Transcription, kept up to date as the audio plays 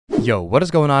Yo, what is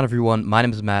going on everyone? My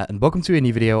name is Matt and welcome to a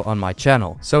new video on my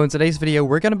channel. So in today's video,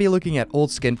 we're going to be looking at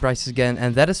old skin prices again,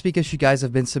 and that is because you guys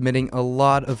have been submitting a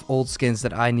lot of old skins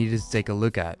that I needed to take a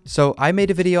look at. So I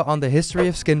made a video on the history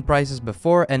of skin prices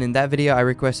before, and in that video I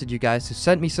requested you guys to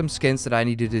send me some skins that I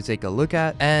needed to take a look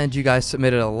at, and you guys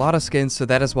submitted a lot of skins, so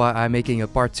that is why I'm making a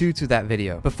part 2 to that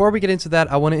video. Before we get into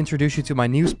that, I want to introduce you to my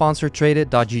new sponsor,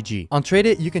 Tradeit.gg. On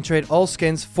Tradeit, you can trade all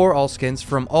skins for all skins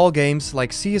from all games like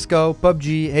CSGO,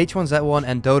 PUBG, H1Z1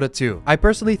 and Dota 2. I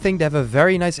personally think they have a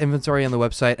very nice inventory on the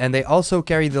website, and they also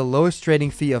carry the lowest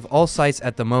trading fee of all sites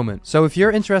at the moment. So if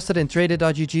you're interested in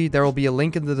Tradeit.gg, there will be a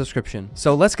link in the description.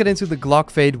 So let's get into the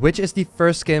Glock Fade, which is the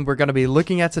first skin we're going to be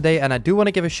looking at today, and I do want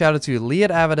to give a shout out to Liat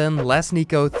Avedon, Les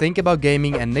Nico, Think About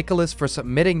Gaming and Nicholas for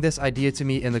submitting this idea to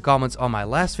me in the comments on my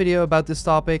last video about this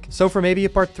topic. So for maybe a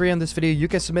part 3 on this video, you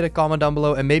can submit a comment down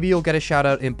below and maybe you'll get a shout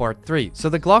out in part 3. So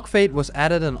the Glock Fade was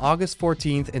added on August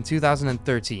 14th in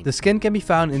 2013. The skin can be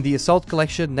found in the Assault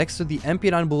collection next to the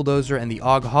MP9 Bulldozer and the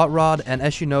AUG Hot Rod, and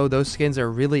as you know, those skins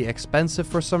are really expensive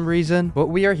for some reason, but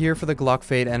we are here for the Glock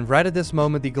Fade, and right at this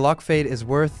moment the Glock Fade is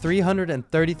worth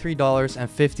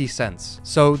 $333.50.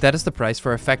 So that is the price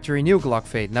for a factory new Glock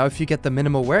Fade. Now if you get the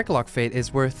minimal wear Glock Fade,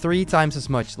 it's worth 3 times as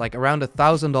much, like around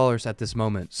 $1,000 at this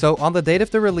moment. So on the date of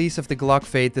the release of the Glock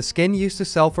Fade, the skin used to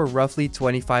sell for roughly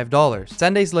 $25.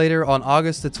 10 days later, on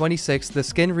August the 26th, the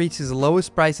skin reached its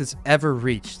lowest price it's ever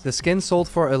reached. The skin sold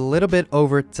for a little bit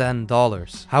over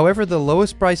 $10. However, the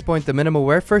lowest price point the minimal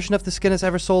wear version of the skin has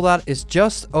ever sold at is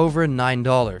just over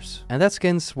 $9. And that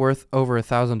skin's worth over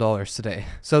 $1,000 today.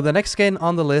 So the next skin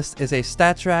on the list is a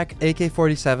StatTrak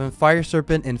AK-47 Fire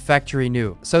Serpent in Factory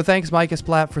New. So thanks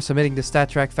MattCS for submitting the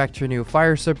StatTrak Factory New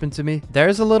Fire Serpent to me. There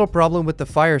is a little problem with the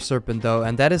Fire Serpent though,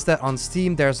 and that is that on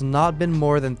Steam there's not been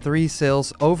more than 3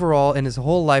 sales overall in his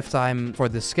whole lifetime for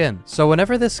this skin. So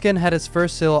whenever this skin had its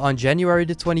first sale on January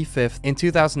the 25th in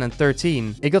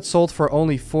 2013, it got sold for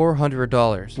only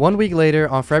 $400. 1 week later,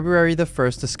 on February the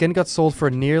 1st, the skin got sold for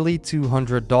nearly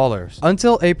 $200.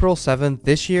 Until April 7th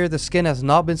this year, the skin has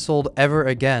not been sold ever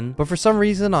again, but for some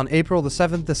reason on April the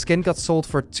 7th, the skin got sold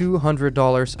for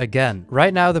 $200 again.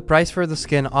 Right now, the price for the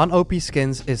skin on OP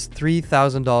Skins is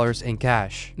 $3,000 in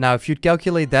cash. Now, if you'd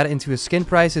calculate that into a skin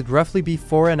price, it'd roughly be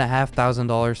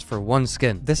 $4,500 for one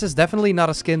skin. This is definitely not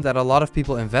a skin that a lot of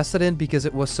people invested in because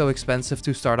it was so expensive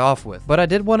to start off with, but I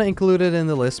did want to include it in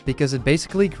the list because it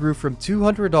basically grew from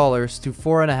 $200 to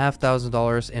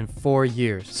 $4,500 in 4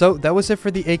 years. So that was it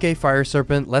for the AK Fire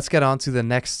Serpent. Let's get on to the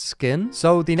next skin.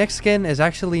 So the next skin is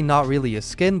actually not really a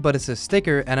skin, but it's a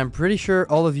sticker, and I'm pretty sure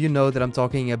all of you know that I'm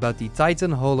talking about the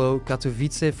Titan Holo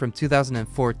Katowice from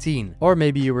 2014. Or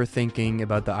maybe you were thinking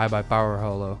about the iBuyPower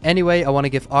Holo. Anyway, I want to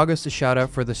give August a shout out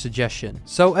for the suggestion.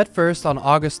 So at first, on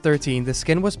August 13th, the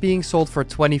skin was being sold for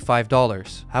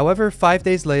 $25. However, 5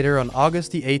 days later, on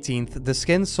August the 18th, the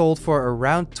skin sold for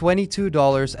around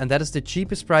 $22, and that is the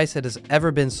cheapest price it has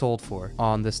ever been sold for,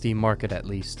 on the Steam market at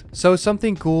least. So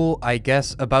something cool, I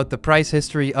guess, about the price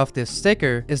history of this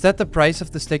sticker is that the price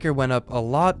of the sticker went up a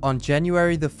lot on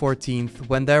January the 14th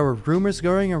when there were rumors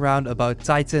going around about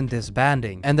Titan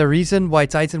disbanding. And the reason why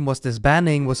Titan was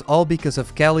disbanding was all because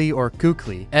of Kelly or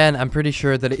Kukli. And I'm pretty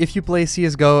sure that if you play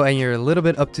CSGO and you're a little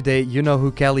bit up to date, you know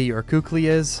who Kelly or Kukli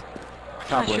is.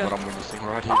 I can't believe what I'm witnessing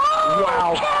right here.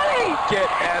 Wow! Get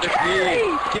out of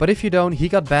here! But if you don't, he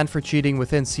got banned for cheating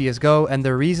within CSGO, and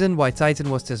the reason why Titan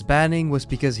was disbanding was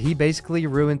because he basically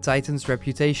ruined Titan's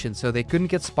reputation, so they couldn't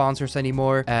get sponsors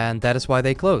anymore, and that is why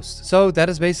they closed. So that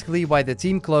is basically why the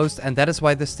team closed, and that is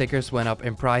why the stickers went up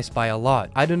in price by a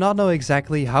lot. I do not know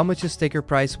exactly how much a sticker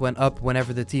price went up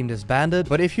whenever the team disbanded,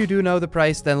 but if you do know the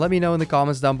price, then let me know in the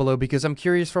comments down below because I'm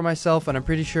curious for myself, and I'm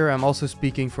pretty sure I'm also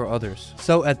speaking for others.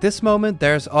 So at this moment,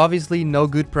 there's obviously no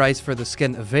good price for the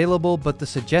skin available, but the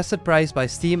suggested price by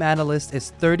Steam analyst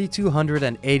is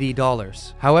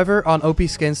 $3,280. However, on OP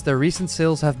Skins, the recent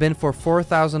sales have been for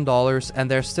 $4,000,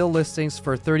 and there's still listings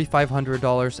for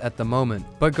 $3,500 at the moment.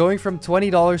 But going from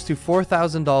 $20 to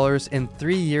 $4,000 in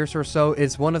 3 years or so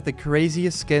is one of the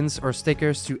craziest skins or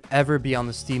stickers to ever be on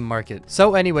the Steam market.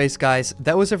 So anyways guys,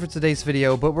 that was it for today's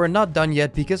video, but we're not done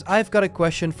yet because I've got a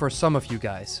question for some of you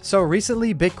guys. So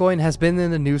recently Bitcoin has been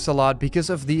in the news a lot because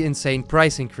of the insane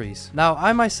price increase. Now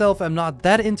I myself am not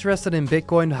that interested in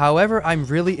Bitcoin, however I'm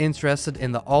really interested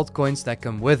in the altcoins that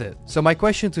come with it. So my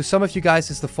question to some of you guys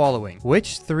is the following: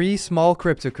 which 3 small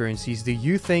cryptocurrencies do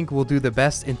you think will do the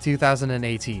best in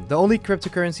 2018? The only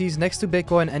cryptocurrencies next to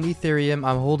Bitcoin and Ethereum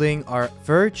I'm holding are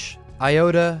Verge,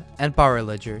 IOTA, and Power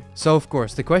Ledger. So of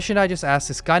course, the question I just asked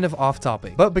is kind of off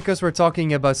topic, but because we're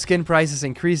talking about skin prices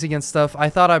increasing and stuff, I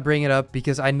thought I'd bring it up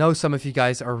because I know some of you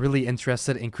guys are really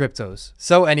interested in cryptos.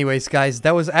 So anyways guys,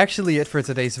 that was actually it for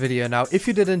today's video. Now if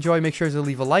you did enjoy, make sure to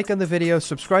leave a like on the video,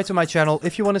 subscribe to my channel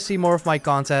if you want to see more of my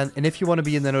content, and if you want to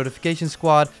be in the notification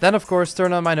squad, then of course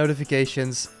turn on my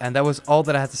notifications. And that was all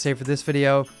that I had to say for this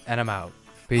video, and I'm out.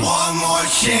 Peace. One more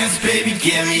chance, baby,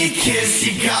 give me a kiss.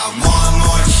 You got one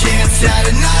more chance at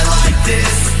a night like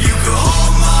this. You could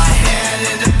hold my hand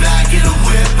in the back of the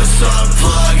whip, I saw a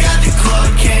plug at the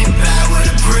club.